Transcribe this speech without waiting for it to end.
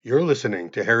You're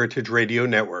listening to Heritage Radio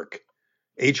Network.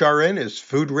 HRN is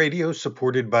food radio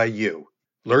supported by you.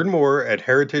 Learn more at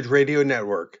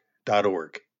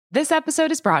heritageradionetwork.org. This episode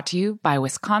is brought to you by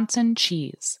Wisconsin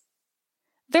Cheese.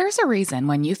 There's a reason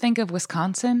when you think of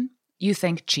Wisconsin, you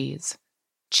think cheese.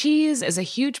 Cheese is a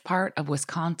huge part of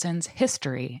Wisconsin's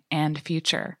history and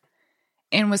future.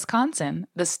 In Wisconsin,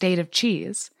 the state of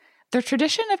cheese, the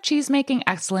tradition of cheese-making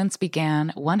excellence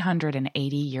began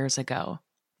 180 years ago,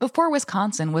 before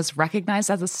Wisconsin was recognized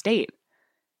as a state.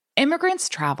 Immigrants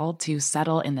traveled to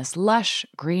settle in this lush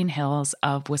green hills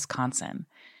of Wisconsin,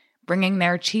 bringing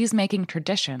their cheese-making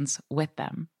traditions with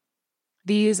them.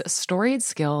 These storied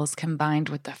skills, combined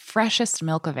with the freshest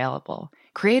milk available,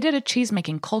 created a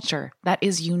cheese-making culture that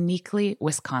is uniquely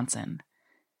Wisconsin.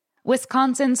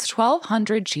 Wisconsin's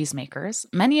 1,200 cheesemakers,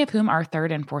 many of whom are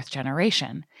third and fourth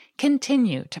generation,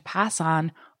 continue to pass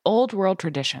on old world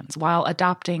traditions while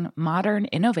adopting modern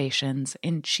innovations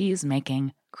in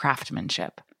cheese-making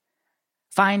craftsmanship.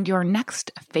 Find your next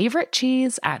favorite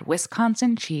cheese at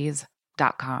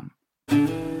wisconsincheese.com.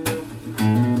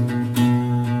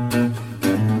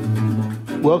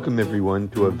 Welcome, everyone,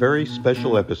 to a very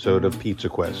special episode of Pizza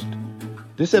Quest.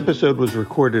 This episode was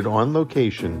recorded on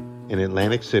location in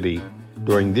Atlantic City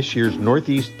during this year's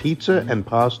Northeast Pizza and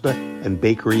Pasta and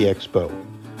Bakery Expo.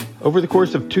 Over the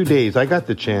course of 2 days, I got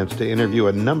the chance to interview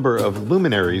a number of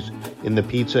luminaries in the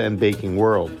pizza and baking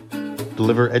world,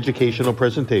 deliver educational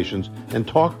presentations, and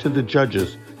talk to the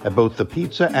judges at both the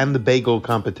pizza and the bagel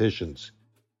competitions.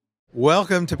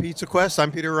 Welcome to Pizza Quest.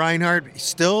 I'm Peter Reinhardt,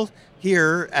 still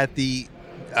here at the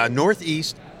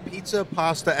Northeast Pizza,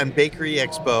 Pasta, and Bakery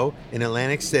Expo in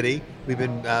Atlantic City. We've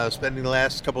been spending the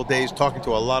last couple of days talking to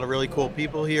a lot of really cool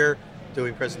people here,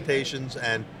 doing presentations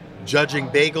and judging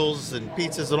bagels and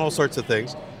pizzas and all sorts of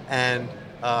things. And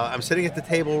I'm sitting at the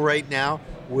table right now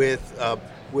with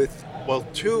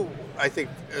two, I think,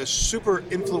 super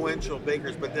influential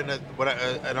bakers, but then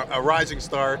a rising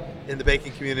star in the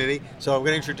baking community. So I'm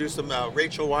going to introduce them.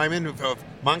 Rachel Wyman of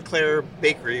Montclair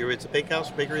Bakery. It's a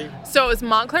bakery. So it was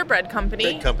Montclair Bread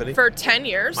Company for 10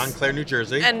 years. Montclair, New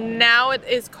Jersey. And now it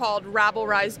is called Rabble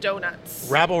Rise Donuts.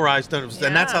 Rabble Rise Donuts. Yeah.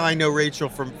 And that's how I know Rachel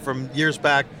from years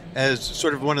back as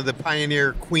sort of one of the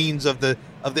pioneer queens of the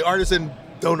artisan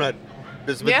donut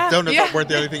business. Yeah, Donuts yeah. weren't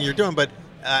the only thing you're doing, but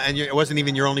it wasn't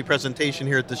even your only presentation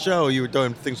here at the show. You were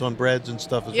doing things on breads and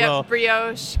stuff as well.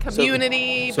 Brioche,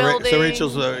 community building. So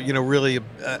Rachel's really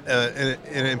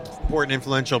an important,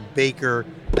 influential baker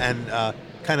and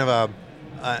kind of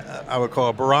I would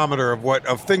call a barometer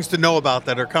of things to know about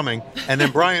that are coming. And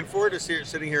then Brian Ford is here,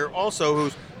 sitting here also,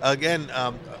 who's again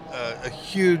a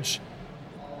huge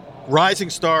rising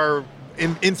star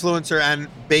influencer and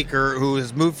baker who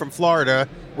has moved from Florida,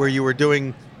 where you were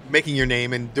making your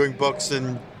name and doing books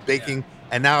and baking,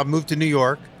 and now I've moved to New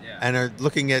York and are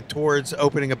looking towards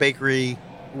opening a bakery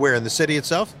where, in the city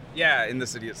itself? Yeah, in the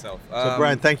city itself. So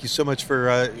Brian, thank you so much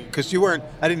for, because I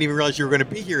didn't even realize you were going to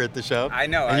be here at the show. I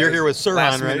know. And you're here with Sirhan,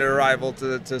 last right? minute arrival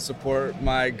to support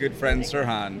my good friend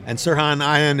Sirhan. And Sirhan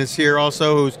Ayan is here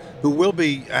also, who will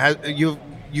be, you've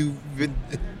been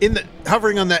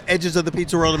hovering on the edges of the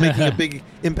pizza world and making a big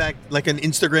impact, like on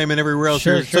Instagram and everywhere else.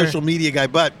 Sure, You're a social media guy,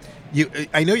 but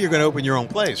I know you're going to open your own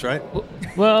place, right?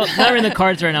 Well, not in the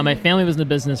cards right now. My family was in the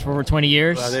business for over 20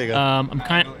 years. There you go.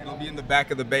 It'll be in the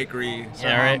back of the bakery,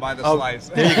 right. by the slice.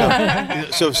 There you go.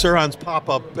 So Sirhan's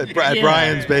pop-up at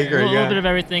Brian's Bakery. A little bit of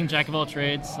everything, jack of all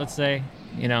trades, let's say.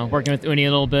 Working with Uni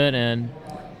a little bit and,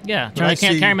 trying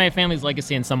to carry my family's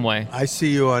legacy in some way. I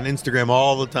see you on Instagram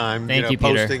all the time. Thank you,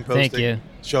 Peter. Posting, Thank you.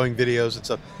 showing videos and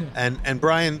stuff. And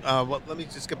Brian, let me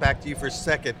just get back to you for a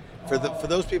second. For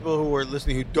those people who are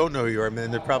listening who don't know who you are,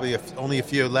 there are probably only a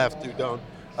few left who don't.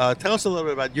 Tell us a little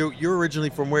bit about you. You're originally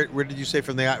from where did you say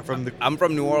from the? I'm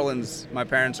from New Orleans. My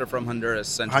parents are from Honduras,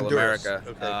 Central America.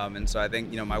 Okay. And so I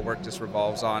think my work just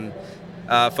revolves on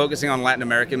focusing on Latin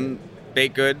American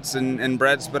baked goods and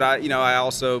breads, but I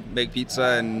also make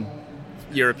pizza and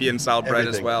European style bread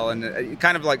as well. And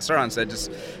kind of like Sirhan said,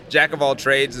 just jack of all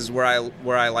trades is where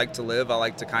I like to live. I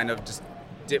like to kind of just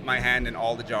dip my hand in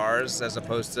all the jars as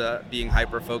opposed to being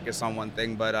hyper focused on one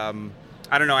thing. But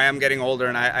I don't know. I am getting older,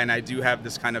 and I do have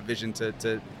this kind of vision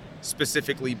to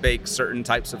specifically bake certain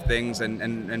types of things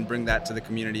and bring that to the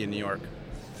community in New York.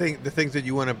 The things that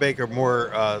you want to bake are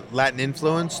more Latin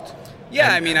influenced?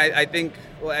 Yeah, I think,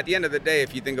 well, at the end of the day,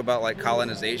 if you think about like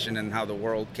colonization and how the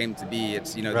world came to be,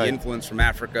 it's, Right. The influence from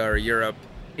Africa or Europe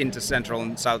into Central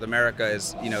and South America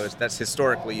is, that's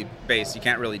historically based. You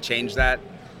can't really change that.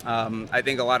 I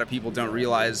think a lot of people don't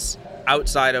realize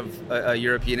outside of a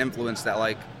European influence that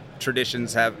like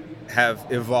traditions have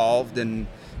evolved and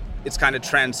it's kind of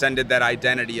transcended that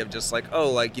identity of just like, oh,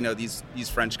 like, you know, these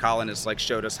French colonists like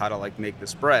showed us how to like make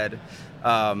this bread.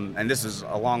 And this is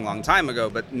a long, long time ago,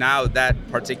 but now that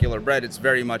particular bread, it's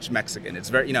very much Mexican. It's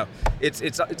very, you know, it's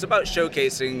about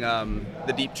showcasing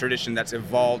the deep tradition that's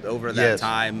evolved over that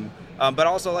time. But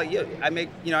also, like, I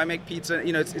make pizza.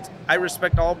 You know, I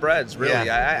respect all breads,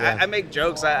 really. I make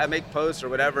jokes, I make posts or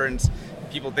whatever, and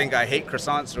people think I hate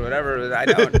croissants or whatever. I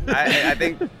don't. I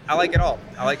think I like it all.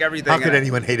 I like everything. How could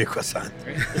anyone hate a croissant?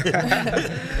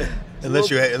 unless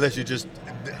you just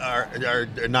are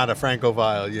not a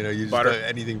Francophile, you know, you just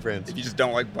anything French. If you just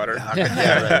don't like butter.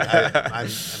 Right. I'm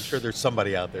sure there's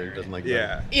somebody out there who doesn't like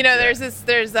butter. You know,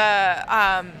 there's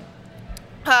a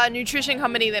nutrition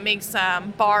company that makes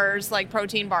bars, like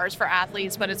protein bars for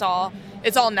athletes, but it's all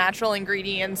natural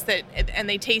ingredients and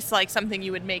they taste like something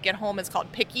you would make at home. It's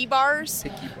called Picky Bars.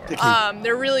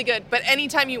 They're really good, but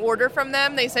anytime you order from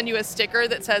them, they send you a sticker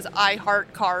that says I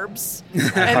heart carbs.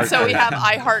 And so we have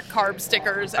I heart carb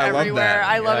stickers everywhere.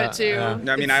 I love it too. Yeah.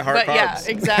 I mean, I heart carbs. Yeah,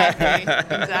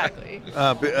 exactly.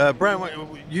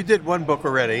 Brian, you did one book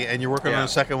already, and you're working on a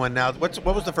second one now. What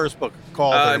was the first book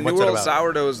called? New World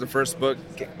Sourdough is the first book.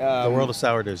 The World of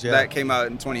Sourdoughs, that came out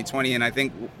in 2020, and I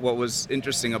think what was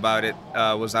interesting about it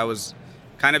was I was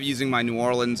kind of using my New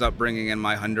Orleans upbringing and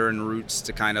my Honduran roots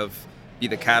to kind of be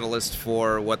the catalyst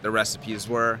for what the recipes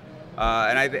were.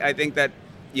 And I think that,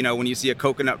 you know, when you see a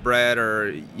coconut bread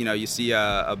or, you know, you see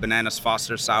a Bananas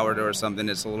Foster sourdough or something,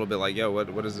 it's a little bit like, yo,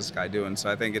 what is this guy doing? So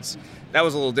I think that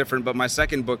was a little different. But my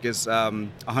second book is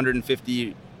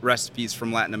 150 recipes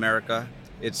from Latin America.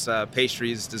 It's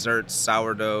pastries, desserts,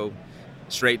 sourdough,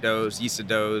 straight doughs, yeasted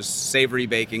doughs, savory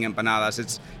baking, empanadas.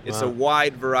 It's a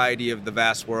wide variety of the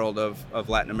vast world of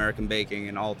Latin American baking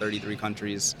in all 33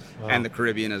 countries and the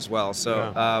Caribbean as well.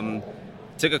 So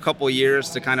took a couple years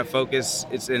to kind of focus.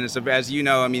 As you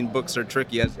know, I mean, books are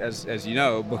tricky. As you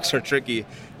know, books are tricky.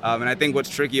 And I think what's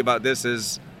tricky about this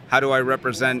is how do I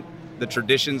represent the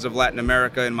traditions of Latin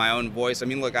America in my own voice? I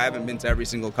mean, look, I haven't been to every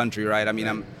single country, right? I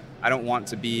mean, I don't want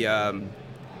to be...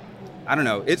 I don't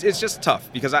know. It's just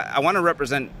tough because I want to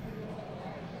represent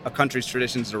a country's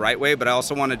traditions the right way, but I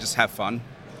also want to just have fun.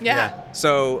 Yeah.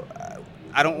 So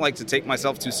I don't like to take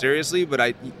myself too seriously,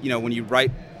 but when you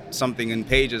write something in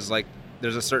pages, like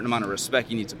there's a certain amount of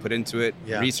respect you need to put into it,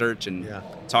 research and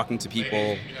talking to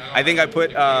people. I think I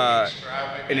put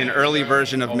in an early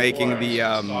version of making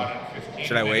the.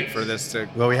 Should I wait for this to?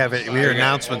 Well, we hear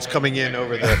announcements coming in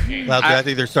over the. I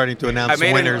think they're starting to announce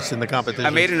winners in the competition. I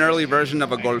made an early version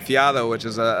of a golfeado, which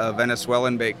is a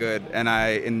Venezuelan baked good, and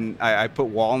I put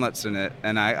walnuts in it,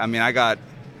 and I got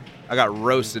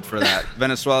roasted for that.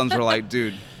 Venezuelans were like,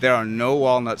 dude, there are no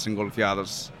walnuts in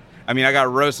golfeados. I mean, I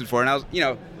got roasted for it, and I was,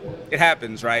 it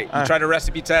happens, right? You try to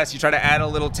recipe test, you try to add a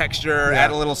little texture, add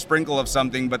a little sprinkle of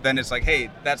something, but then it's like, hey,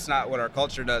 that's not what our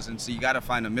culture does, and so you got to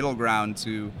find a middle ground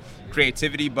to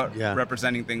creativity, but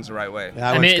representing things the right way.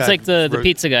 I mean, it's like the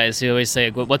pizza guys who always say,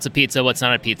 what's a pizza, what's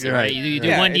not a pizza, right? You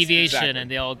do one deviation,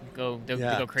 and they all go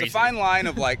crazy. It's a fine line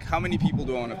of, like, how many people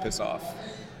do I want to piss off?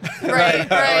 Right.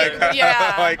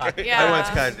 I once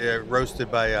got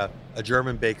roasted by a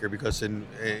German baker because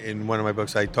in one of my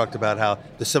books I talked about how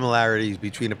the similarities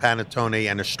between a panettone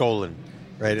and a Stollen,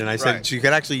 right? And I said so you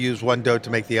could actually use one dough to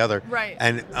make the other. Right.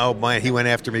 And oh man, he went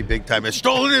after me big time. A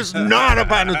Stollen is not a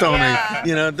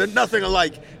panettone. They're nothing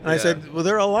alike. And I said, well,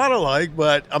 they're a lot alike,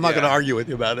 but I'm not going to argue with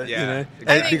you about it.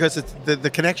 Exactly. Because it's the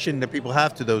connection that people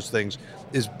have to those things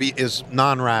is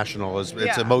non-rational.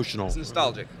 It's emotional. It's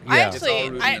nostalgic. Yeah.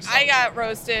 I got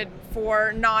roasted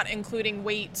for not including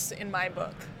weights in my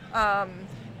book.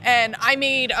 And I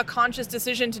made a conscious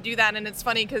decision to do that. And it's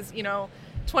funny because,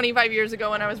 25 years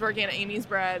ago when I was working at Amy's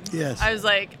Bread, I was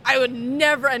like, I would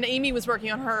never, and Amy was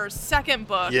working on her second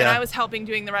book, and I was helping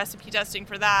doing the recipe testing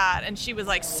for that, and she was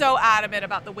like so adamant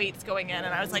about the weights going in,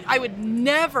 and I was like, I would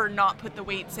never not put the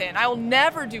weights in. I will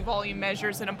never do volume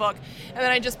measures in a book. And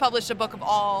then I just published a book of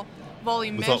all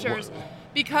volume measures.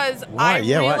 Because I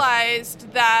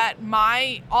realized that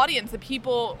my audience, the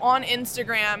people on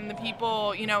Instagram, the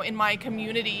people, in my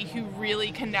community who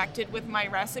really connected with my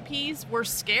recipes were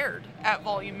scared at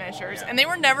volume measures. And they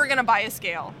were never going to buy a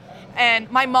scale.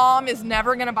 And my mom is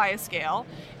never going to buy a scale.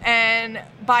 And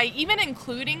by even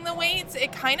including the weights,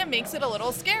 it kind of makes it a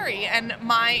little scary. And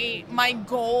my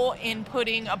goal in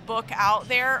putting a book out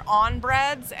there on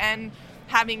breads and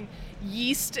having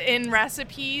yeast in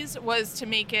recipes was to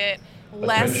make it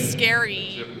less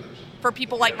scary for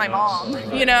people like my mom,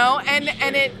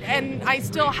 and I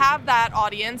still have that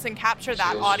audience and capture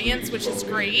that audience, which is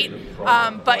great.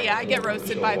 But yeah, I get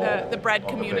roasted by the bread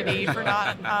community for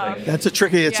not. That's it's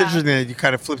interesting that you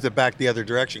kind of flipped it back the other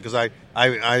direction, because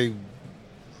I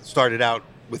started out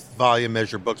with volume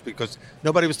measure books because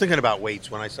nobody was thinking about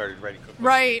weights when I started writing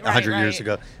cookbooks 100 years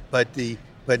ago. But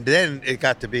then it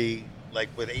got to be like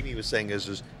what Amy was saying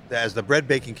is as the bread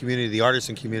baking community, the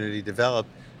artisan community developed,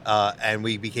 and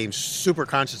we became super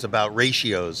conscious about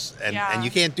ratios, and you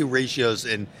can't do ratios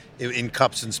in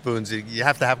cups and spoons. You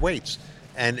have to have weights.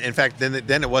 And in fact,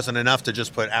 then it wasn't enough to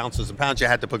just put ounces and pounds. You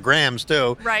had to put grams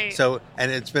too. Right. So,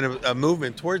 and it's been a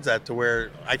movement towards that, to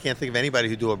where I can't think of anybody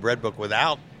who do a bread book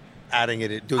without doing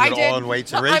it all in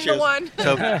weights and ratios. I'm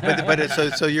the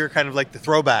one. So you're kind of like the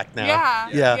throwback now.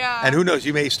 Yeah. And who knows?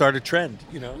 You may start a trend.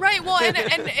 Right. Well, and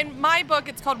in my book,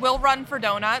 it's called We'll Run for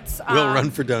Donuts. We'll Run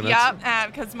for Donuts. Yeah,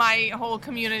 because my whole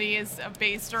community is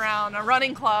based around a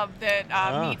running club that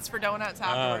meets for donuts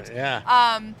afterwards.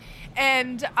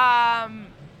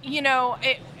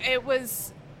 It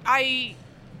was I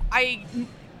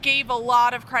gave a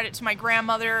lot of credit to my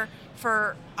grandmother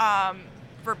for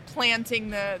planting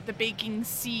the baking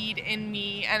seed in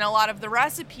me, and a lot of the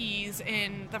recipes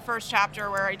in the first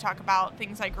chapter where I talk about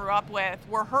things I grew up with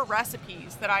were her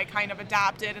recipes that I kind of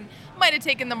adapted, and might have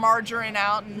taken the margarine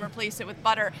out and replaced it with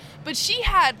butter. But she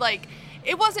had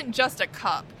it wasn't just a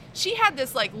cup. She had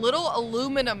this little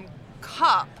aluminum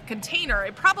cup container.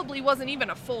 It probably wasn't even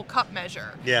a full cup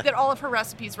measure that all of her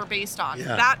recipes were based on.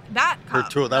 That cup. Her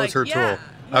tool. That was her tool.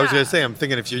 I was going to say, I'm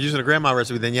thinking if you're using a grandma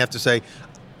recipe, then you have to say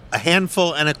a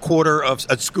handful and a quarter of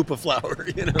a scoop of flour,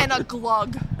 and a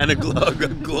glug. And a glug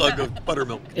of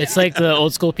buttermilk. It's like the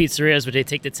old school pizzerias where they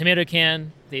take the tomato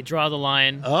can, they draw the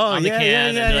line on the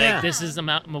can, and they're like, this is the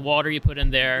amount of water you put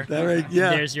in there. That right? Yeah.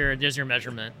 There's your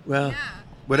measurement. Well,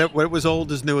 what was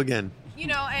old is new again.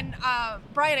 And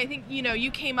Brian, I think you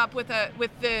came up with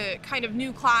the kind of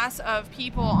new class of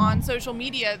people on social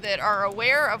media that are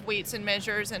aware of weights and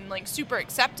measures and super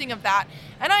accepting of that.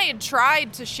 And I had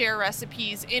tried to share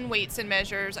recipes in weights and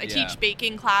measures. I teach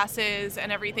baking classes,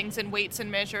 and everything's in weights and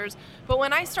measures. But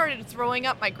when I started throwing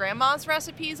up my grandma's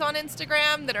recipes on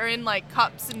Instagram that are in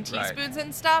cups and teaspoons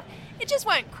and stuff, it just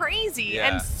went crazy,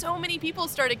 and so many people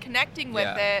started connecting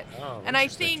with it. And I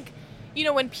think,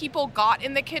 when people got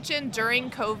in the kitchen during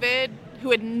COVID,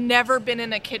 who had never been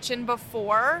in a kitchen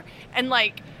before, and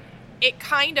it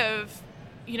kind of,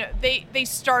 they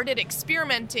started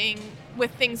experimenting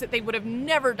with things that they would have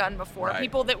never done before. Right.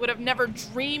 People that would have never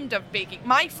dreamed of baking.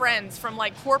 My friends from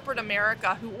corporate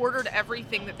America who ordered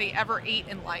everything that they ever ate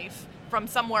in life from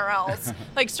somewhere else,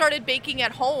 started baking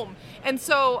at home. And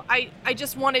so I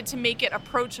just wanted to make it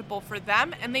approachable for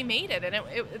them, and they made it, and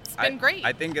it's been great.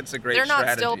 I think it's a great strategy. They're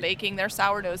not still strategy. baking, their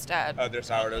sourdough's dead. Oh, their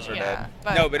sourdoughs are dead.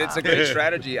 But it's a great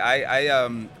strategy. I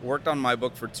worked on my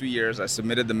book for 2 years. I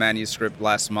submitted the manuscript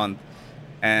last month,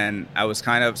 and I was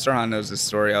kind of, Sirhan knows this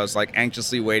story, I was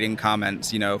anxiously waiting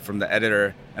comments, from the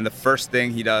editor, and the first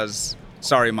thing he does,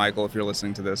 sorry Michael if you're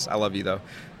listening to this, I love you though,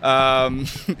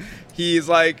 he's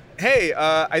like, hey,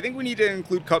 I think we need to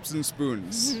include cups and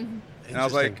spoons. And I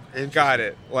was like, got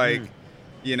it. Let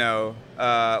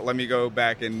me go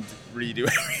back and redo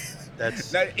everything.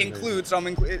 That includes,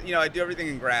 I do everything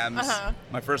in grams. Uh-huh.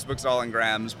 My first book's all in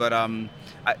grams, but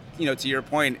to your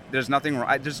point, there's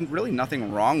really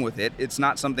nothing wrong with it. It's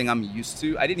not something I'm used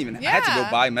to. I had to go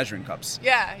buy measuring cups.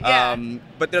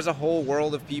 But there's a whole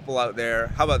world of people out there.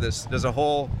 How about this? There's a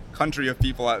whole country of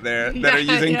people out there that are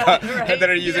using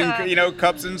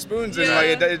cups and spoons,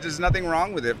 and there's nothing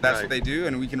wrong with it. If that's what they do,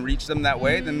 and we can reach them that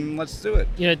way, then let's do it.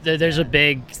 There's a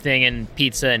big thing in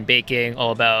pizza and baking,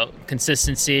 all about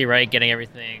consistency, right? Getting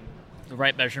everything the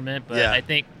right measurement, but I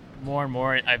think more and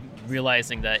more I'm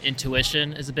realizing that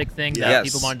intuition is a big thing that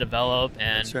people want to develop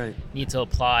and need to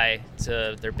apply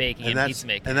to their baking and pizza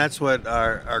making. And that's what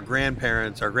our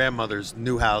grandparents, our grandmothers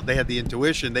knew how. They had the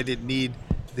intuition. They didn't need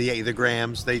the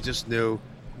grams. They just knew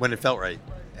when it felt right.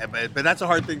 But that's a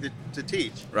hard thing to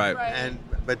teach. Right.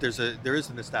 But there is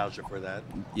a nostalgia for that.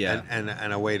 Yeah.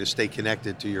 And a way to stay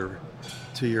connected to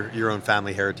your own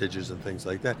family heritages and things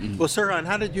like that. Mm-hmm. Well, Sirhan,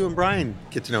 how did you and Brian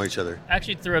get to know each other?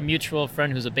 Actually, through a mutual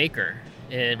friend who's a baker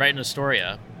right in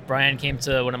Astoria. Brian came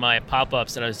to one of my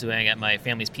pop-ups that I was doing at my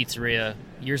family's pizzeria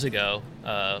years ago.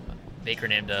 A baker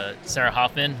named Sarah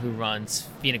Hoffman, who runs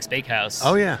Phoenix Bakehouse.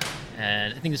 Oh, yeah.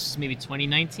 And I think this was maybe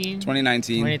 2019.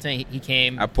 2019. He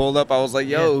came. I pulled up. I was like,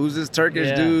 yo, who's this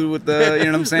Turkish dude with the, you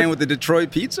know what I'm saying, with the Detroit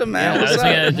pizza, man? I was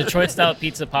doing a Detroit-style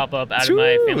pizza pop-up out of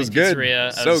my family's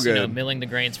pizzeria. I was good. Milling the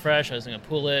grains fresh. I was doing a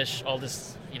Polish, all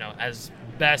this, as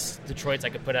best Detroits I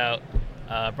could put out.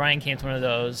 Brian came to one of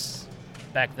those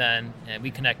back then, and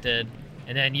we connected.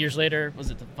 And then years later, was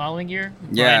it the following year?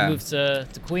 Brian moved to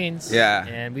Queens. Yeah.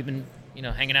 And we've been,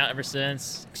 hanging out ever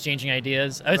since, exchanging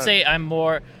ideas. I would say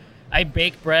I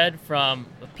bake bread from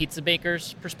a pizza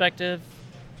baker's perspective.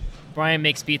 Brian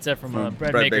makes pizza from a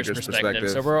bread maker's perspective.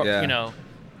 So we're,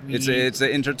 it's a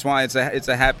intertwined. It's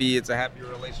a happy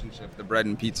relationship. The bread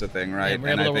and pizza thing, right? And we're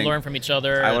able to learn from each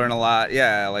other. I learn a lot,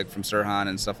 like from Sirhan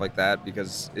and stuff like that,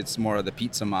 because it's more of the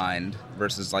pizza mind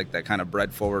versus like that kind of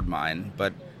bread forward mind.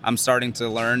 But I'm starting to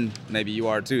learn. Maybe you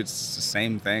are too. It's the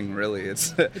same thing, really.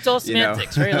 It's all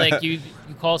semantics, right? Like you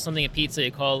call something a pizza,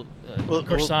 you call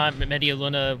croissant, media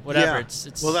luna, whatever. Yeah.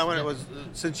 It's well, that one was.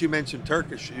 Since you mentioned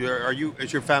Turkish,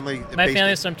 is your family? My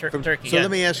family is from Turkey. So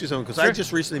let me ask you something, because I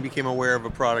just recently became aware of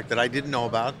a product that I didn't know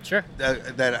about. Sure.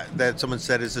 That someone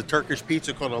said is a Turkish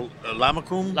pizza called a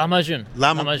lahmacun. Lahmacun.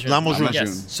 Lahmacun.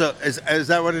 Yes. So is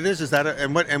that what it is? Is that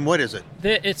and what is it?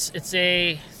 It's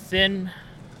a thin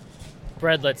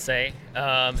bread, let's say.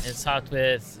 It's topped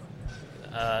with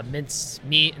minced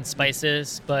meat and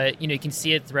spices, but you can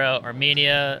see it throughout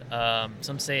Armenia.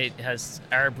 Some say it has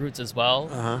Arab roots as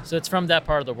well. So it's from that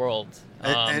part of the world.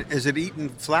 And is it eaten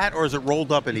flat or is it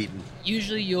rolled up and eaten?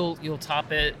 Usually you'll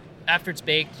top it after it's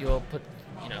baked. You'll put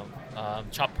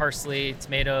chopped parsley,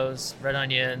 tomatoes, red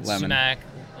onions, sumac,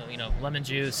 lemon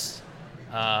juice.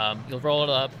 You'll roll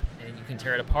it up and you can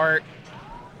tear it apart.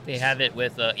 They have it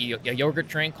with a yogurt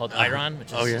drink called ayran,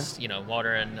 which is just,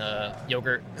 water and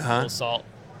yogurt, a little salt.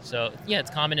 So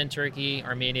it's common in Turkey,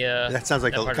 Armenia. That sounds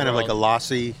like kind of like a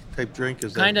lassi type drink.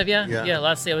 Is that? Kind of, yeah.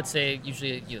 Lassi, I would say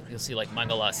usually you'll see like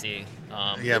mango lassi.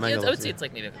 Mango lassi. I would say it's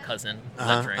like maybe a cousin of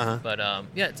that drink. But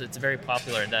it's very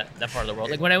popular in that part of the world.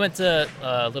 Like when I went to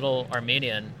Little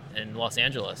Armenia in Los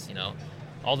Angeles,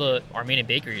 all the Armenian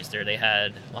bakeries there, they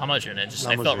had lahmacun, and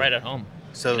I felt right at home.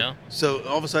 So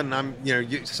all of a sudden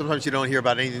sometimes you don't hear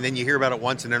about anything, then you hear about it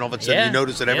once, and then all of a sudden you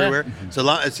notice it everywhere. So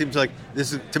it seems like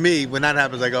this is, to me, when that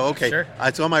happens, I go, okay,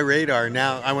 it's on my radar.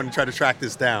 Now I want to try to track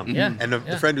this down. And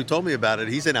the friend who told me about it,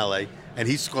 he's in LA, and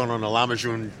he's going on a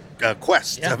lahmacun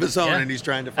quest of his own, and he's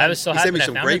trying to find. I was so happy he sent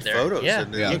me some great there. photos.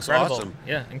 And it looks awesome.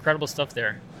 Yeah, incredible stuff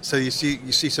there. So you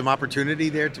see some opportunity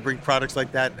there to bring products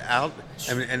like that out.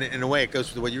 I mean, and in a way, it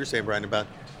goes to what you were saying, Brian, about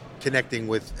connecting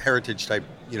with heritage type,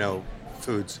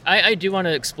 foods. I do want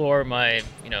to explore my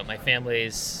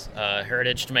family's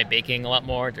heritage to my baking a lot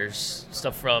more. There's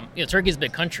stuff from Turkey's a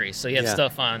big country, so you have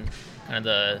stuff on kind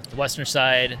of the western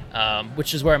side,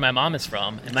 which is where my mom is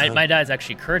from, and my dad's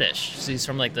actually Kurdish, so he's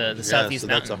from like the southeast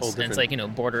mountains, and it's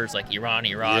like borders like Iran,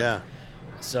 Iraq.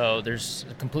 So there's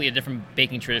a completely different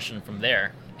baking tradition from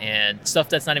there, and stuff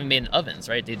that's not even made in ovens,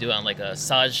 right? They do it on like a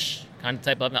Saj kind of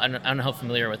type oven. I don't know how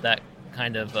familiar with that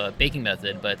kind of baking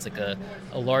method, but it's like a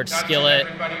large skillet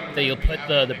that you'll put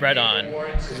the bread on.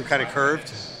 Is it kind of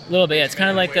curved? A little bit, yeah. It's kind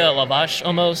of like a lavash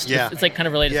almost. Yeah. It's like kind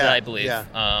of related to that, I believe.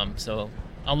 Yeah. So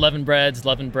leavened breads.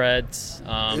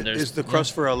 Is the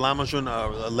crust for a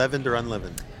lahmacun leavened or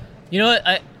unleavened? You know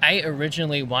what? I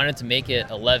originally wanted to make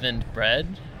it a leavened bread.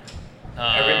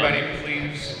 Everybody,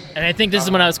 please. And I think this is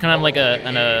when I was kind of like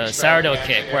on a sourdough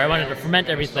kick, where I wanted to ferment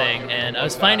everything, and I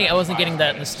was finding I wasn't getting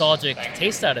that nostalgic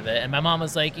taste out of it. And my mom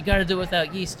was like, "You got to do it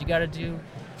without yeast. You got to do,"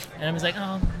 and I was like,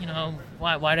 "Oh,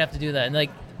 why do I have to do that?" And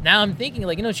like now I'm thinking,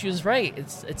 like, she was right.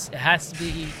 It has to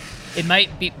be. It might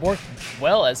work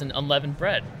well as an unleavened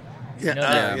bread.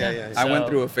 Yeah. I went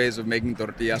through a phase of making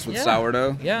tortillas with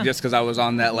sourdough, just because I was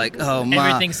on that like,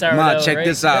 ma, check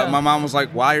this out. Yeah. My mom was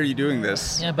like, "Why are you doing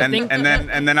this?" Yeah, but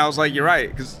and then I was like, "You're right,"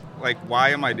 because like, why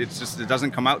am I? It's just it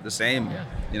doesn't come out the same.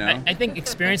 Yeah. I think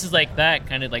experiences like that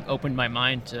kind of like opened my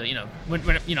mind to when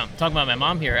I'm talking about my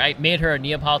mom here. I made her a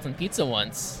Neapolitan pizza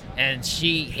once, and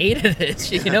she hated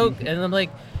it. And I'm like,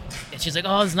 and she's like,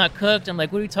 "Oh, it's not cooked." I'm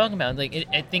like, "What are you talking about?" Like,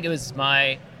 I think it was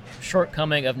my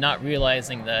shortcoming of not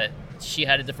realizing that she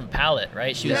had a different palate,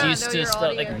 right? She was used to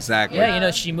stuff like exactly. Yeah,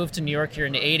 she moved to New York here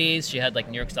in the 80s. She had like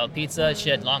New York style pizza.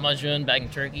 She had lahmacun back in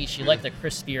Turkey. She liked the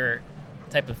crispier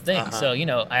type of thing. So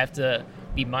I have to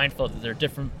be mindful that there are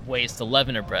different ways to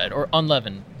leaven a bread or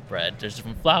unleavened bread. There's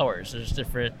different flours. There's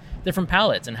different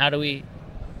palates, and how do we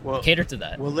cater to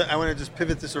that? Well, I want to just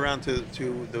pivot this around to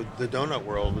the donut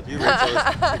world with you, Rachel,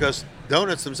 because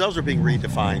donuts themselves are being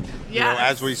redefined,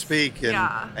 as we speak,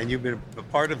 and you've been a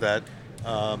part of that.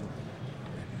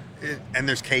 And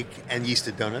there's cake and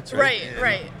yeasted donuts, right?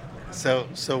 Right. So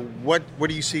what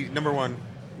do you see? Number one,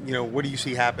 what do you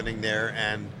see happening there,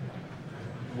 and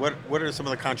what are some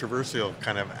of the controversial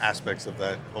kind of aspects of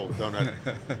that whole donut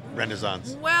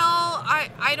renaissance? Well, I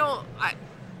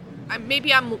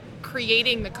maybe I'm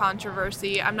creating the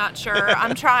controversy. I'm not sure.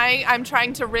 I'm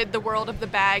trying to rid the world of the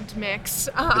bagged mix.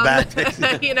 The bagged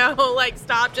mix. You know, like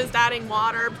stop just adding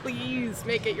water. Please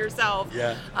make it yourself.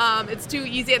 Yeah. It's too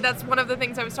easy. That's one of the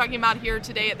things I was talking about here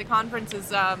today at the conference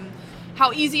is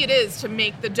how easy it is to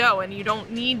make the dough, and you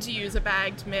don't need to use a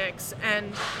bagged mix.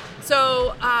 And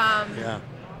so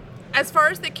as far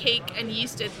as the cake and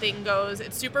yeasted thing goes,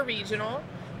 it's super regional.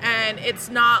 And it's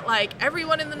not like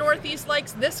everyone in the Northeast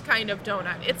likes this kind of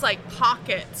donut. It's like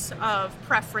pockets of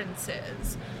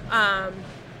preferences. And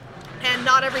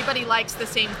not everybody likes the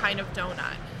same kind of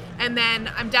donut. And then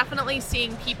I'm definitely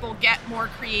seeing people get more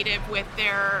creative with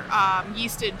their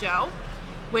yeasted dough,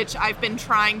 which I've been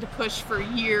trying to push for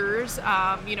years.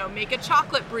 Make a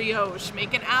chocolate brioche,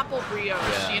 make an apple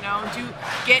brioche,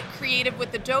 get creative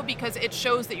with the dough because it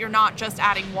shows that you're not just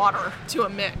adding water to a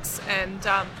mix. And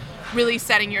really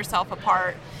setting yourself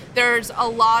apart. There's a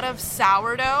lot of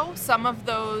sourdough. Some of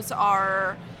those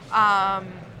are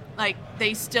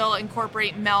they still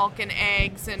incorporate milk and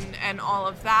eggs and all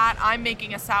of that. I'm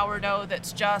making a sourdough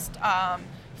that's just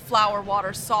flour,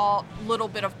 water, salt, little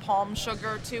bit of palm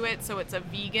sugar to it, so it's a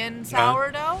vegan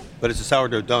sourdough. But it's a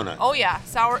sourdough donut. Oh yeah,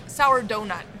 sour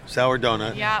donut. Sour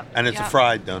donut. Yeah. And it's a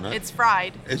fried donut. It's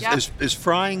fried. Is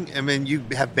frying, I mean, you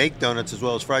have baked donuts as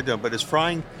well as fried donut, but is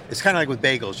frying, it's kind of like with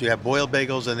bagels. You have boiled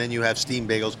bagels and then you have steamed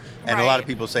bagels. And a lot of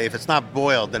people say if it's not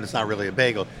boiled, then it's not really a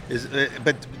bagel.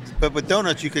 But with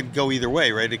donuts, you could go either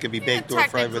way, right? It could be baked or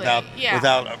fried without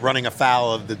running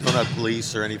afoul of the donut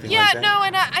police or anything like that. Yeah, no,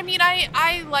 and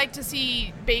I like to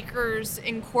see bakers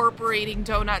incorporating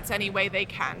donuts any way they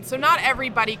can. So not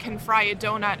everybody can fry a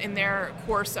donut in their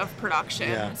course of production.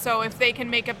 Yeah. So if they can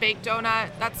make a baked donut,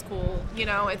 that's cool.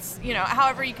 It's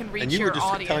however you can reach your audience. And you were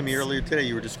just telling me earlier today,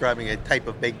 you were describing a type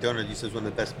of baked donut. You said it's one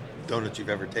of the best donuts you've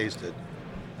ever tasted.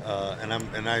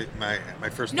 My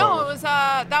first thought was...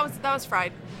 that was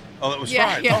fried. Oh, it was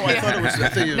fried. I thought it was. I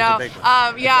thought it was no, a baked.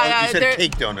 You said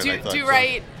cake donut. I thought. Do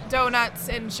right donuts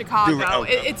in Chicago.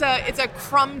 It's a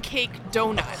crumb cake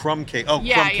donut. Crumb cake. Oh,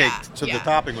 crumb cake. So the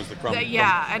topping was the crumb. And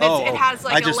it has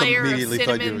like a layer of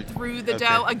cinnamon through the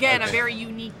dough. Again, a very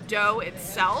unique dough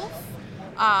itself.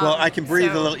 Well, I can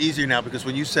breathe a little easier now because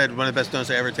when you said one of the best donuts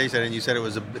I ever tasted, and you said it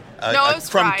was a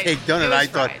crumb cake donut, I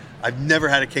thought I've never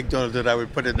had a cake donut that I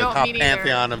would put in the top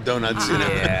pantheon of donuts.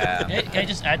 Yeah. Can I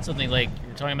just add something? Like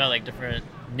you're talking about like different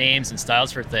names and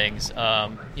styles for things.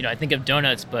 I think of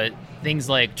donuts, but things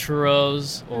like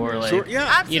churros or like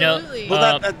absolutely.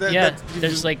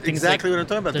 there's like things exactly like, what I'm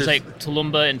talking about. There's like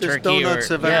tulumba in Turkey. There's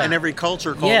donuts in every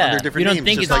culture called under different names. You don't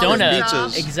think it's like donuts.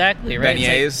 Pizzas. Exactly, right?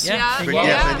 Beignets.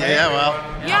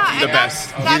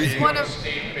 That's one of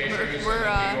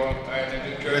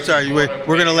Sorry, we're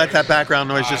going to let that background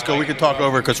noise just go. We can talk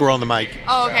over it because we're on the mic.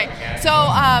 Oh, okay. So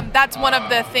that's one of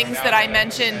the things that I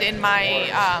mentioned in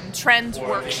my trends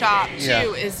workshop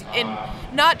too, is in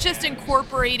not just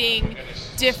incorporating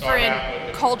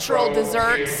different cultural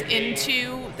desserts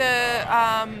into the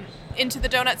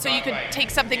donut. So you could take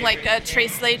something like a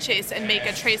tres leches and make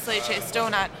a tres leches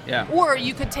donut. Yeah. Or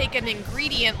you could take an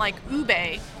ingredient like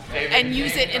ube and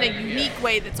use it in a unique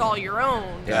way that's all your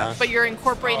own. Yeah. But you're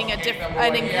incorporating an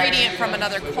ingredient from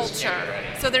another culture.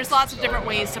 So there's lots of different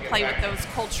ways to play with those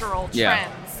cultural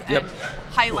trends and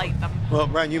highlight them. Well,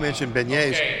 Brian, you mentioned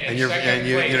beignets, and you're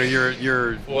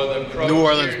New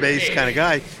Orleans-based kind of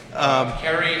guy.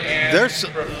 There's,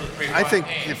 I think,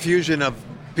 confusion of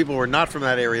people who are not from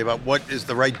that area about what is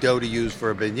the right dough to use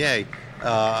for a beignet.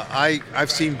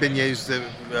 I've seen beignets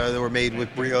that were made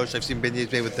with brioche. I've seen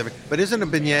beignets made with different. But isn't a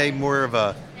beignet more of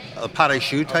a pâte à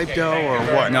choux type dough, or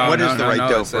what? No, what is the right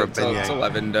dough for a beignet? It's a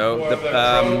leavened dough.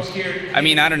 I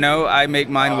don't know. I make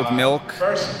mine with milk,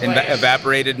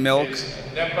 evaporated milk,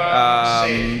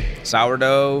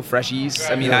 sourdough, fresh yeast.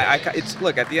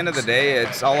 Look, at the end of the day,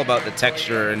 it's all about the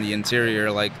texture and the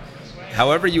interior. Like,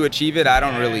 however you achieve it, I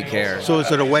don't really care. So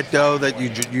is it a wet dough that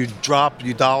you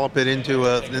dollop it into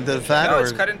the fat? No, or?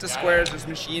 It's cut into squares. There's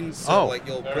machines. So like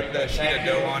you'll put the sheet of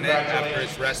dough on it after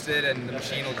it's rested, and the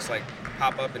machine will just like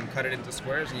pop up and cut it into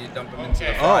squares, and you dump them into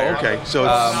the fryer. Oh, okay. So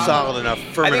it's solid enough,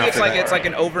 firm enough. I think it's like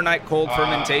an overnight cold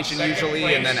fermentation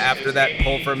usually, and then after that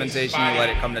cold fermentation, you let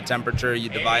it come to temperature. You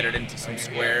divide it into some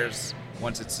squares.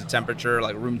 Once it's to temperature,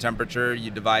 like room temperature, you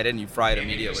divide it and you fry it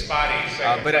immediately.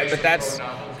 But that's,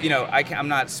 I'm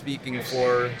not speaking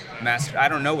for master. I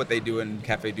don't know what they do in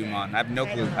Café Du Monde. I have no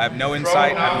clue. I have no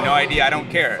insight. I have no idea. I don't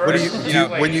care. What do you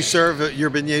when you serve your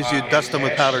beignets, you dust them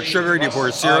with powdered sugar? Do you pour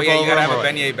syrup over them? You gotta have a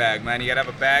beignet bag, man. You gotta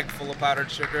have a bag full of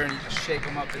powdered sugar, and you just shake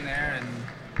them up in there.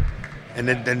 And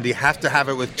then do you have to have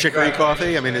it with chicory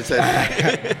coffee? I mean, it's a...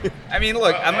 I mean,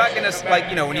 look, I'm not going to, like,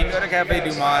 when you go to Café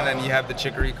Du Monde and you have the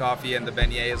chicory coffee and the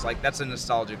beignets, like, that's a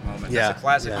nostalgic moment. Yeah. It's a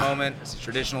classic moment. It's a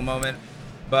traditional moment.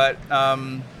 But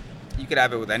you could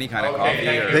have it with any kind of coffee.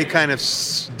 They kind of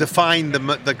define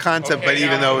the concept, but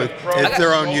even though it's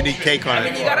their own unique take on it. I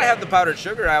mean, you got to have the powdered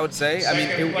sugar, I would say. I mean,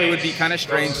 it would be kind of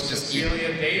strange to just eat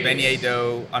beignet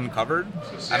dough uncovered.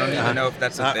 I don't even know if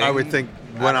that's a thing. I would think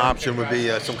one option would be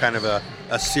some kind of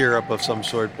a syrup of some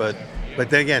sort, but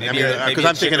then again, Maybe because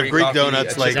I'm thinking of Greek coffee,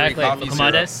 donuts like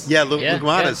Lucumatis.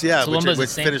 Lucumatis, which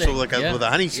finish with a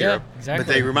honey syrup. Yeah, exactly.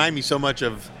 But they remind me so much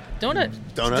of donuts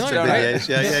and beignets.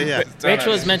 Yeah.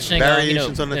 Rachel was mentioning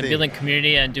Variations on the theme. building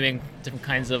community and doing different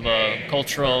kinds of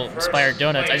cultural inspired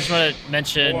donuts. I just want to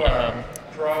mention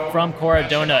From Cora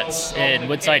Donuts in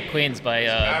Woodside, Queens by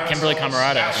Kimberly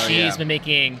Camarada. She's been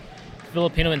making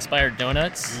Filipino inspired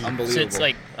donuts since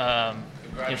like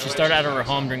she started out of her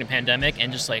home during the pandemic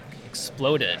and just like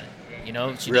exploded. She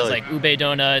does like ube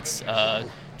donuts,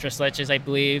 tres leches, I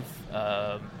believe,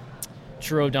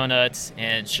 churro donuts,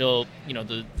 and she'll,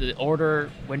 the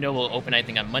order window will open, I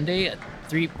think, on Monday at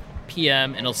 3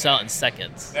 p.m. and it'll sell in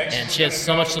seconds. And she has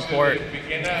so much support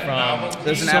from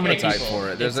there's an so many appetite people. for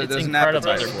it. There's it's an incredible.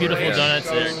 appetite They're for beautiful it, donuts.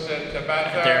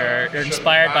 They're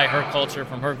inspired by her culture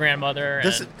from her grandmother.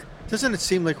 Doesn't it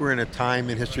seem like we're in a time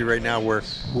in history right now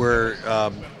where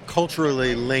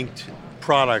culturally linked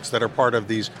products that are part of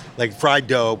these, like fried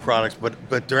dough products,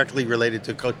 but directly related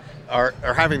to are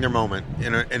having their moment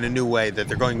in a new way, that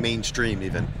they're going mainstream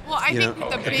even? Well, I think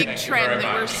the big trend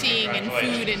that we're seeing in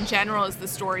food in general is the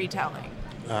storytelling.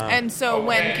 And so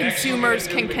when consumers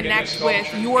can connect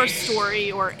with your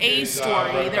story or a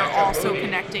story, they're also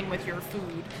connecting with your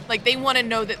food. Like, they want to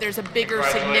know that there's a bigger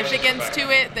significance to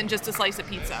it than just a slice of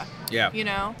pizza. Yeah.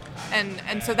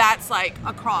 And so that's like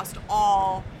across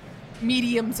all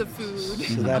mediums of food.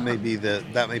 So that may be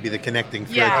the connecting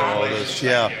thread to all this.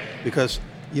 Yeah, because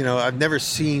I've never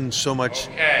seen so much.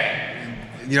 I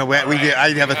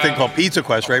have a thing called Pizza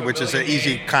Quest, right, which is an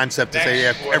easy concept to say,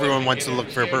 everyone wants to look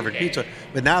for a perfect pizza.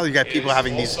 But now you got people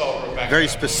having these very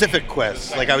specific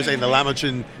quests, like I was saying, the La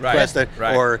Mochin quest,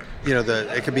 or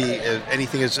it could be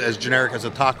anything as generic as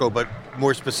a taco, but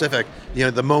more specific.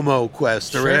 The Momo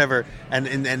quest or whatever.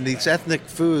 And these ethnic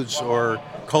foods or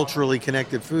culturally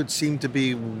connected foods seem to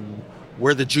be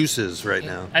where the juice is right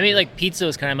now. I mean, like, pizza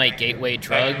was kind of my gateway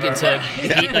drug into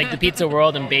like the pizza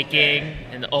world and baking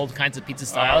and the old kinds of pizza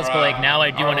styles. But like now I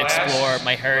do want to explore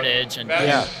my heritage and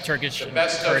Turkish,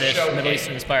 Kurdish, Middle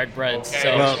Eastern inspired breads.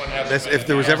 So, well, if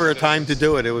there was ever a time to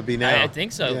do it, it would be now. I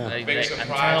think so. Yeah. I'm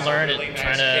trying to learn it.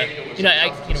 Trying to,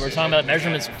 we're talking about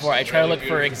measurements before. I try to look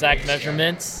for exact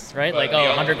measurements, right? Like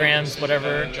 100 grams,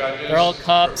 whatever. They're all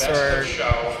cups,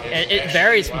 and it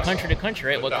varies from country to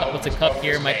country, right? What's a cup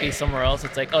here might be somewhere else.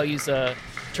 It's like, use a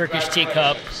Turkish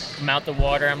teacup, amount the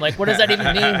water. I'm like, what does that even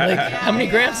mean? Like, how many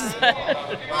grams is that?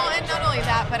 Well, and not only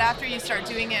that, but after you start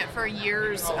doing it for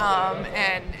years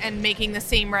and making the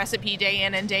same recipe day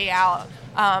in and day out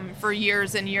for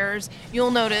years and years,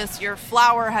 you'll notice your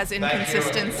flour has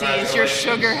inconsistencies, your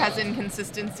sugar has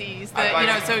inconsistencies.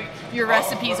 So your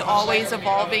recipe's always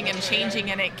evolving and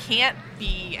changing, and it can't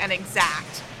be an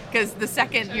exact. Because the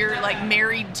second you're like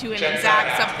married to an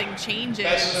exact, something changes,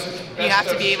 you have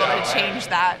to be able to change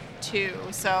that too.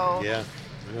 So,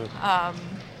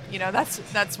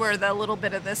 that's where the little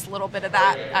bit of this, little bit of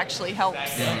that actually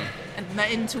helps, and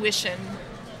the intuition.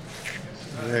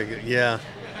 Yeah.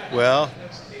 Well,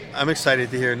 I'm excited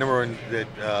to hear, number one, that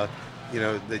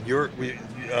that you're,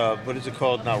 what is it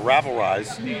called now? Rabble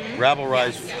Rise. Mm-hmm. Rabble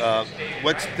Rise.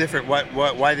 What's different?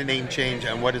 Why the name change,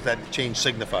 and what does that change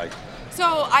signify? So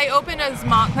I opened as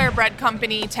Montclair Bread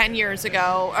Company 10 years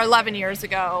ago, or 11 years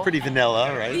ago. Pretty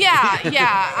vanilla, right?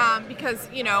 Yeah. Because,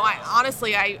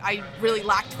 I really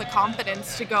lacked the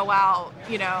confidence to go out,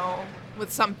 with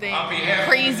something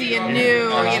crazy and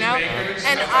new, And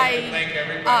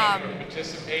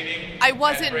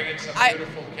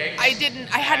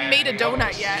I hadn't made a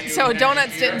donut yet. So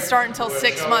donuts didn't start until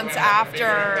 6 months after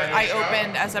I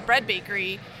opened as a bread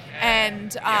bakery.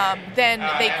 And then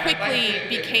they quickly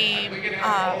became.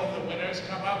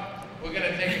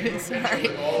 Sorry,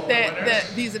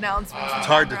 these announcements. It's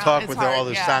hard to talk with all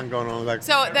this sound going on.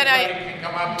 So then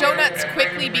donuts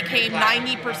quickly became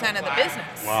 90% of the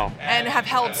business. Wow. And have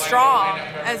held strong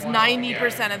as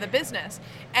 90% of the business.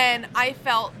 And I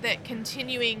felt that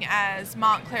continuing as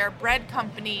Montclair Bread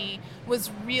Company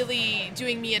was really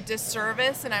doing me a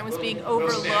disservice, and I was being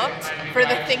overlooked for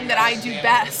the thing that I do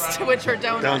best, which are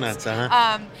donuts.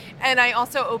 And I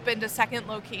also opened a second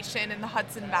location in the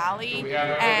Hudson Valley,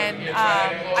 and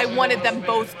I wanted them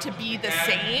both to be the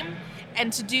same.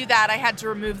 And to do that, I had to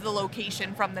remove the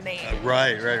location from the name.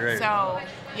 Right. So,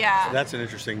 yeah. So that's an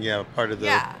interesting, part of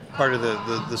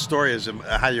the story is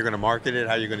how you're going to market it,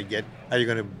 how you're going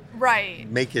to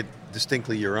make it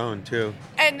distinctly your own too.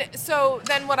 And so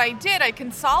then what I did, I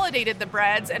consolidated the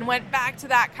breads and went back to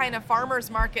that kind of farmer's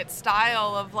market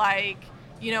style of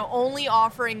only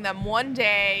offering them one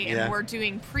day, and we're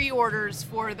doing pre-orders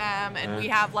for them, and we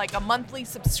have a monthly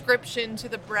subscription to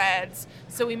the breads.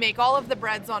 So we make all of the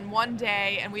breads on one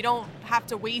day, and we don't have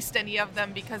to waste any of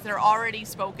them because they're already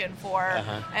spoken for,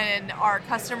 and our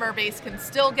customer base can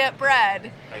still get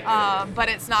bread, but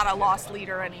it's not a lost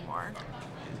leader anymore.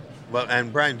 Well,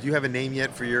 and Brian, do you have a name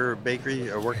yet for your bakery,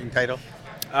 a working title?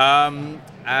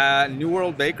 New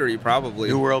World Bakery, probably.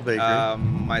 New World Bakery.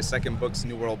 My second book's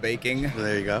New World Baking.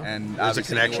 There you go. And there's a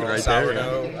connection right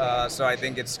there. So I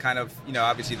think it's kind of,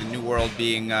 obviously the New World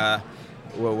being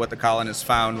what the colonists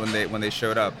found when they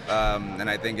showed up. And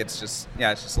I think it's just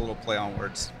a little play on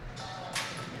words.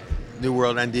 New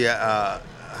World. And do you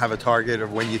have a target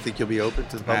of when you think you'll be open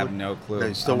to the public? I have no clue. No,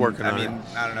 you're still working on it.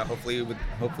 I don't know.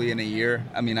 Hopefully in a year.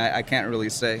 I can't really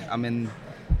say.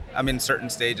 I'm in certain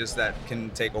stages that can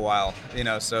take a while,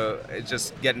 so it's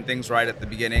just getting things right at the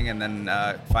beginning and then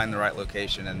find the right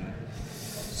location. And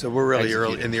so we're really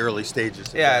early in the early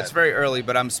stages. Yeah, it's very early,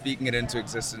 but I'm speaking it into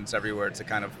existence everywhere to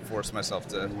kind of force myself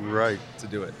to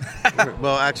do it.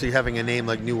 Well, actually having a name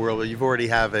like New World, you already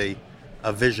have a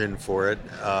vision for it,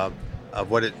 of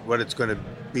what it's going to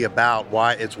be about,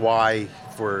 why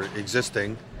for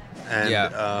existing,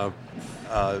 and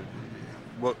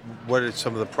what are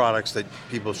some of the products that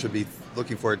people should be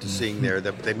looking forward to seeing there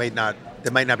that they might not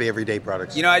be everyday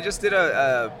products? I just did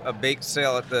a bake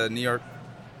sale at the New York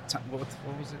what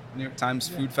was it? New York Times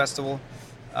Food Festival,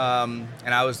 and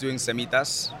I was doing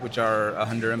semitas, which are a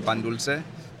Honduran pan dulce,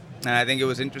 and I think it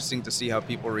was interesting to see how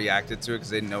people reacted to it because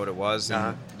they didn't know what it was,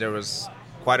 and there was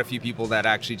quite a few people that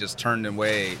actually just turned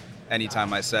away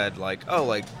anytime I said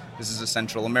this is a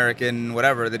Central American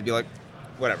whatever. They'd be like,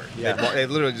 whatever. Yeah. They'd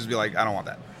literally just be like, I don't want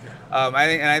that.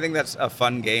 I think that's a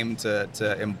fun game to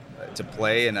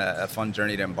play and a fun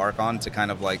journey to embark on. To kind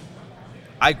of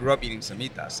I grew up eating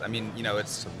semitas.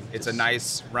 It's a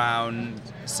nice round,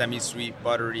 semi-sweet,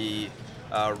 buttery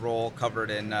roll covered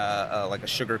in a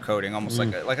sugar coating, almost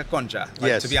like a concha.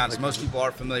 Yes. To be honest, most people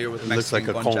are familiar with the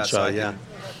Mexican concha. It looks like a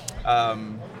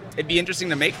concha, it'd be interesting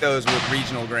to make those with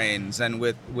regional grains and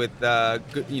with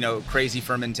crazy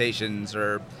fermentations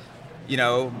or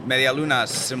media lunas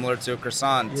similar to a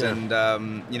croissant, and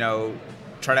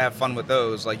try to have fun with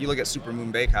those. You look at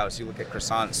Supermoon Bakehouse, you look at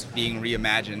croissants being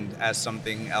reimagined as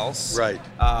something else. Right.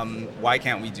 Why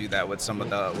can't we do that with some of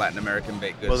the Latin American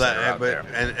baked goods that are out there?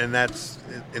 And that's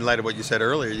in light of what you said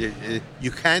earlier.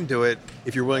 You can do it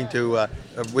if you're willing to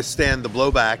withstand the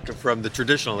blowback from the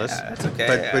traditionalists. Yeah, that's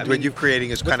okay. But what you're creating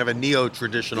is kind of a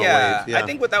neo-traditional wave. Yeah, I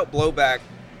think without blowback,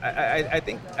 I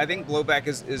think blowback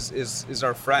is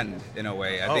our friend in a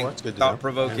way. I think that's good to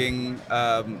thought-provoking,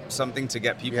 something to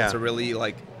get people to really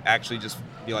actually just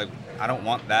be like, I don't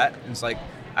want that. And it's I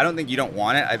don't think you don't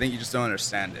want it. I think you just don't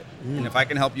understand it. And if I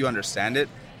can help you understand it,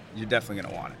 you're definitely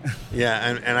going to want it.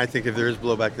 Yeah, and I think if there is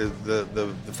blowback,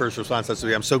 the first response has to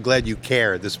be, I'm so glad you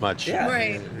care this much. Yeah.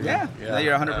 Right. Yeah.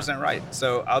 You're 100% right.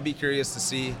 So I'll be curious to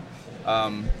see.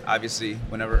 Obviously,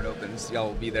 whenever it opens, y'all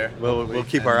will be there. We'll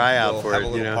keep our eye out for it. Have a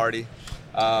little party.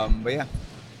 But yeah.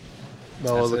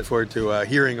 Well, we'll look forward to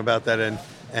hearing about that,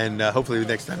 and hopefully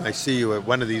next time I see you at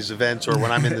one of these events or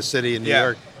when I'm in the city in New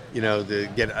York, to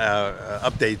get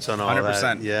updates on all 100%.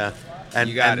 That. Yeah. And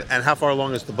you got it. And how far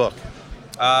along is the book?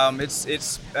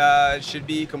 It should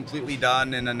be completely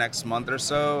done in the next month or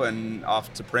so and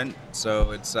off to print.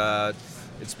 So it's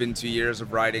been 2 years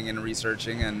of writing and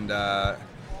researching, and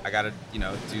I got to,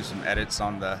 do some edits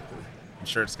on I'm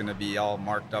sure it's going to be all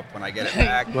marked up when I get it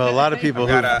back. Well, a lot of people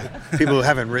who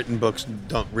haven't written books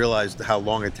don't realize how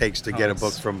long it takes to get a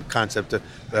book from concept to.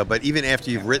 But even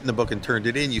after you've written the book and turned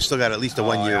it in, you still got at least a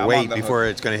 1 year wait before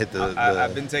it's going to hit the.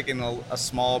 I've been taking a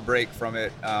small break from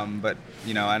it, but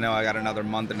I know I got another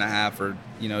month and a half or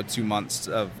 2 months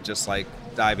of just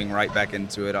diving right back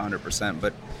into it 100%.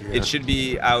 But it should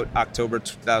be out October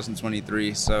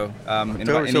 2023. So in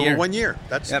a year. 1 year.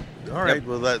 That's all right. Yep.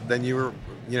 Well, then you were.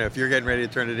 If you're getting ready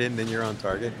to turn it in, then you're on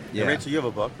target. Yeah. And Rachel, you have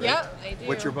a book, right? Yeah, I do.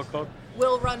 What's your book called?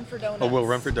 Will Run for Donuts. Oh, Will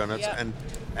Run for Donuts. Yep.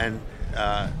 And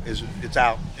it's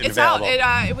out and it's available.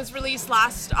 out. It was released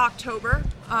last October.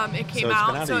 It came so out.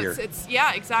 Been out so a year. it's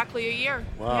exactly a year.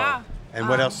 Wow. Yeah. And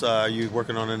what else? Are you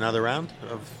working on another round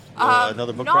of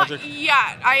another book project? Not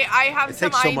yet. I have some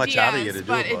takes so ideas, much out of you to do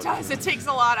but a book. it does. It takes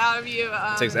a lot out of you.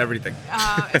 It takes everything.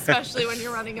 Especially when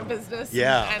you're running a business.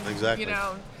 Yeah, and exactly.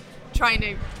 Trying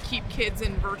to keep kids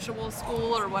in virtual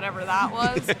school or whatever that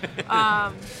was.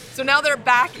 So now they're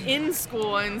back in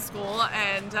school,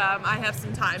 and I have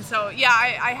some time. So yeah,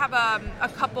 I have a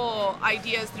couple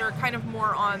ideas that are kind of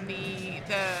more on the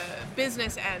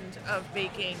business end of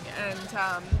baking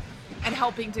and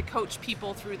helping to coach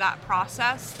people through that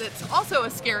process. That's also a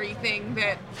scary thing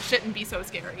that shouldn't be so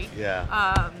scary.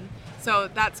 Yeah. So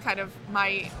that's kind of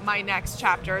my next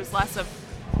chapter is less of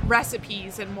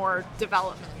recipes and more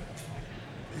development.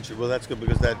 Well, that's good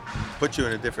because that puts you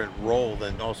in a different role.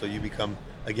 Then also you become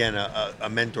again a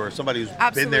mentor, somebody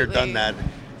who's been there, done that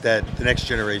the next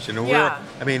generation.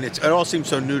 And it all seems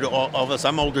so new to all of us.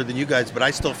 I'm older than you guys, but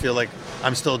I still feel like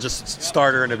I'm still just a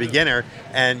starter and a beginner.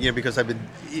 And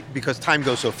because time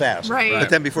goes so fast. Right.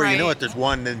 But then before you know it, there's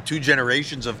 1 and 2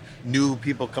 generations of new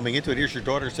people coming into it. Here's your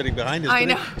daughter sitting behind us. I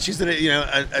know. She's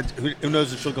who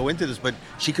knows if she'll go into this, but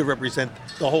she could represent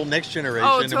the whole next generation.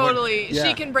 Oh, totally.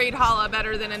 She can braid challah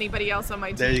better than anybody else on my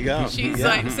team. There you go. She's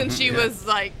since she was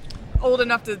old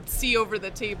enough to see over the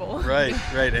table. Right.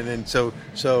 And then so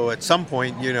at some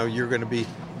point, you're going to be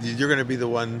the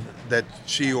one that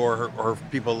she or her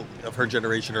people of her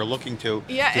generation are looking to.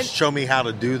 Yeah, to show me how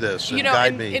to do this and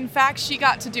guide me. In fact, she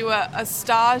got to do a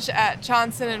stage at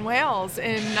Johnson & Wales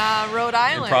in Rhode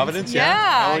Island. In Providence,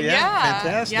 yeah. Oh, yeah.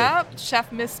 Fantastic. Yep.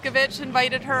 Chef Miskovich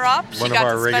invited her up. One she of got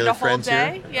our to regular spend a whole friends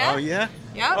day. here. Yeah. Oh, yeah.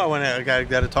 Yeah. Oh, I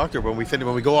got to talk to her when we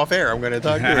go off air. I'm going to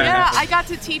talk to her. Yeah, I got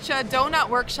to teach a donut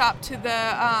workshop to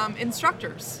the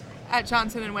instructors at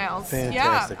Johnson & Wales.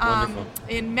 Fantastic. Wonderful.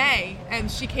 In May, and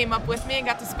she came up with me and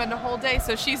got to spend a whole day.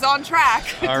 So she's on track.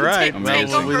 All right.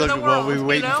 Take over the world. We're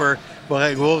waiting for.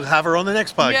 Well, we'll have her on the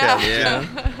next podcast. Yeah.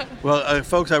 Well,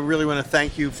 folks, I really want to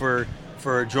thank you for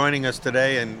joining us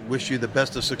today and wish you the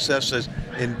best of success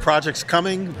in projects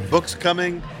coming, books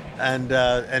coming, and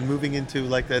moving into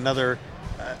another.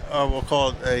 We'll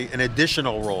call it an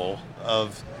additional role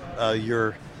of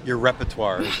your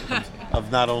repertoire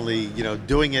of not only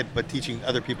doing it but teaching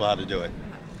other people how to do it.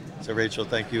 So Rachel,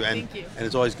 thank you. Thank you. And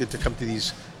it's always good to come to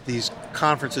these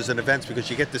conferences and events because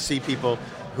you get to see people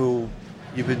who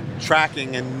you've been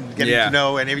tracking and getting to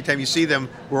know, and every time you see them,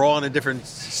 we're all in a different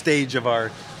stage of our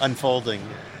unfolding,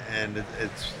 and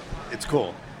it's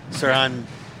cool. Sir, I'm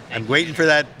waiting for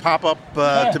that pop-up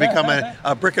to become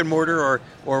a brick and mortar,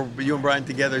 or you and Brian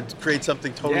together to create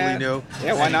something totally new.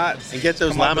 Yeah, why not? And get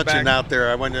those lamachin out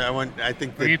there. I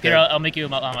think that Peter, I'll make you a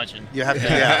lamachin. You have to.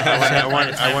 Yeah,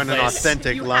 I want an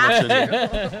authentic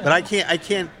lamachin. But I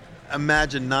can't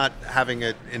imagine not having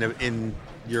it in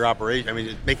your operation. I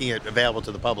mean, making it available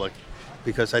to the public,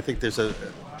 because I think there's a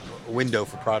window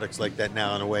for products like that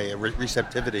now, in a way, a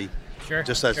receptivity,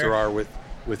 just as there are with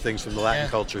things from the Latin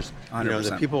cultures. 100%.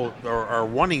 That people are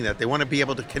wanting that. They want to be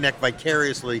able to connect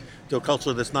vicariously to a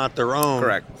culture that's not their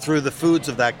own through the foods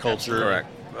of that culture.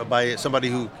 By somebody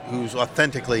who's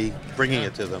authentically bringing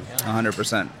it to them.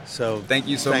 100%. So thank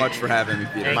you so much for having me,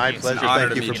 Peter. My pleasure.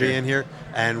 Thank you for being here.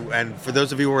 And for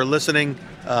those of you who are listening,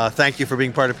 thank you for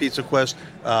being part of Pizza Quest.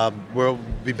 We'll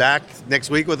be back next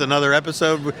week with another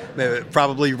episode,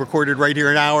 probably recorded right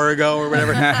here an hour ago or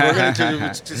whatever. We're going to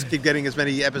just keep getting as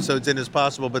many episodes in as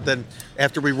possible. But then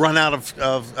after we run out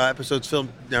of episodes filmed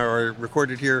or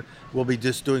recorded here, we'll be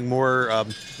just doing more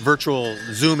virtual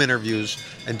Zoom interviews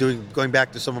and going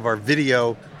back to some of our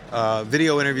video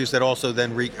interviews that also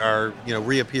then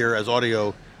reappear as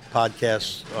audio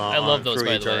podcasts. I love those,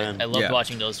 by the way. I loved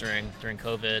watching those during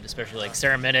COVID, especially like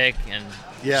Sarah Minnick and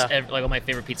like all my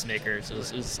favorite pizza makers. It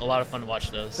was a lot of fun to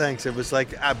watch those. Thanks. It was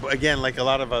like, again, like a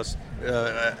lot of us,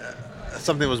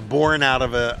 something was born out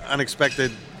of an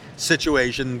unexpected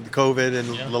situation, COVID and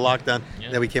the lockdown,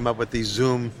 that we came up with these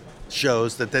Zoom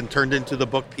shows that then turned into the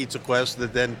book Pizza Quest,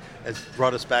 that then has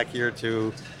brought us back here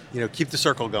to keep the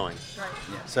circle going. Right.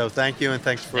 So thank you, and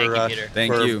thanks for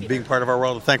being part of our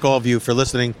world. Thank all of you for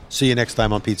listening. See you next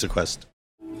time on Pizza Quest.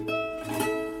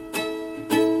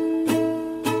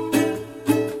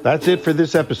 That's it for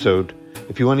this episode.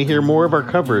 If you want to hear more of our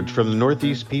coverage from the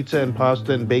Northeast Pizza and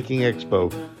Pasta and Baking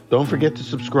Expo, don't forget to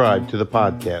subscribe to the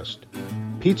podcast.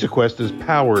 Pizza Quest is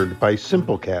powered by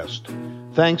Simplecast.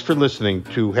 Thanks for listening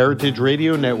to Heritage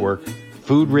Radio Network,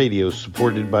 food radio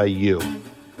supported by you.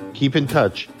 Keep in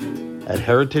touch at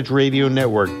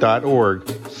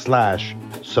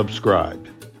heritageradionetwork.org/subscribe.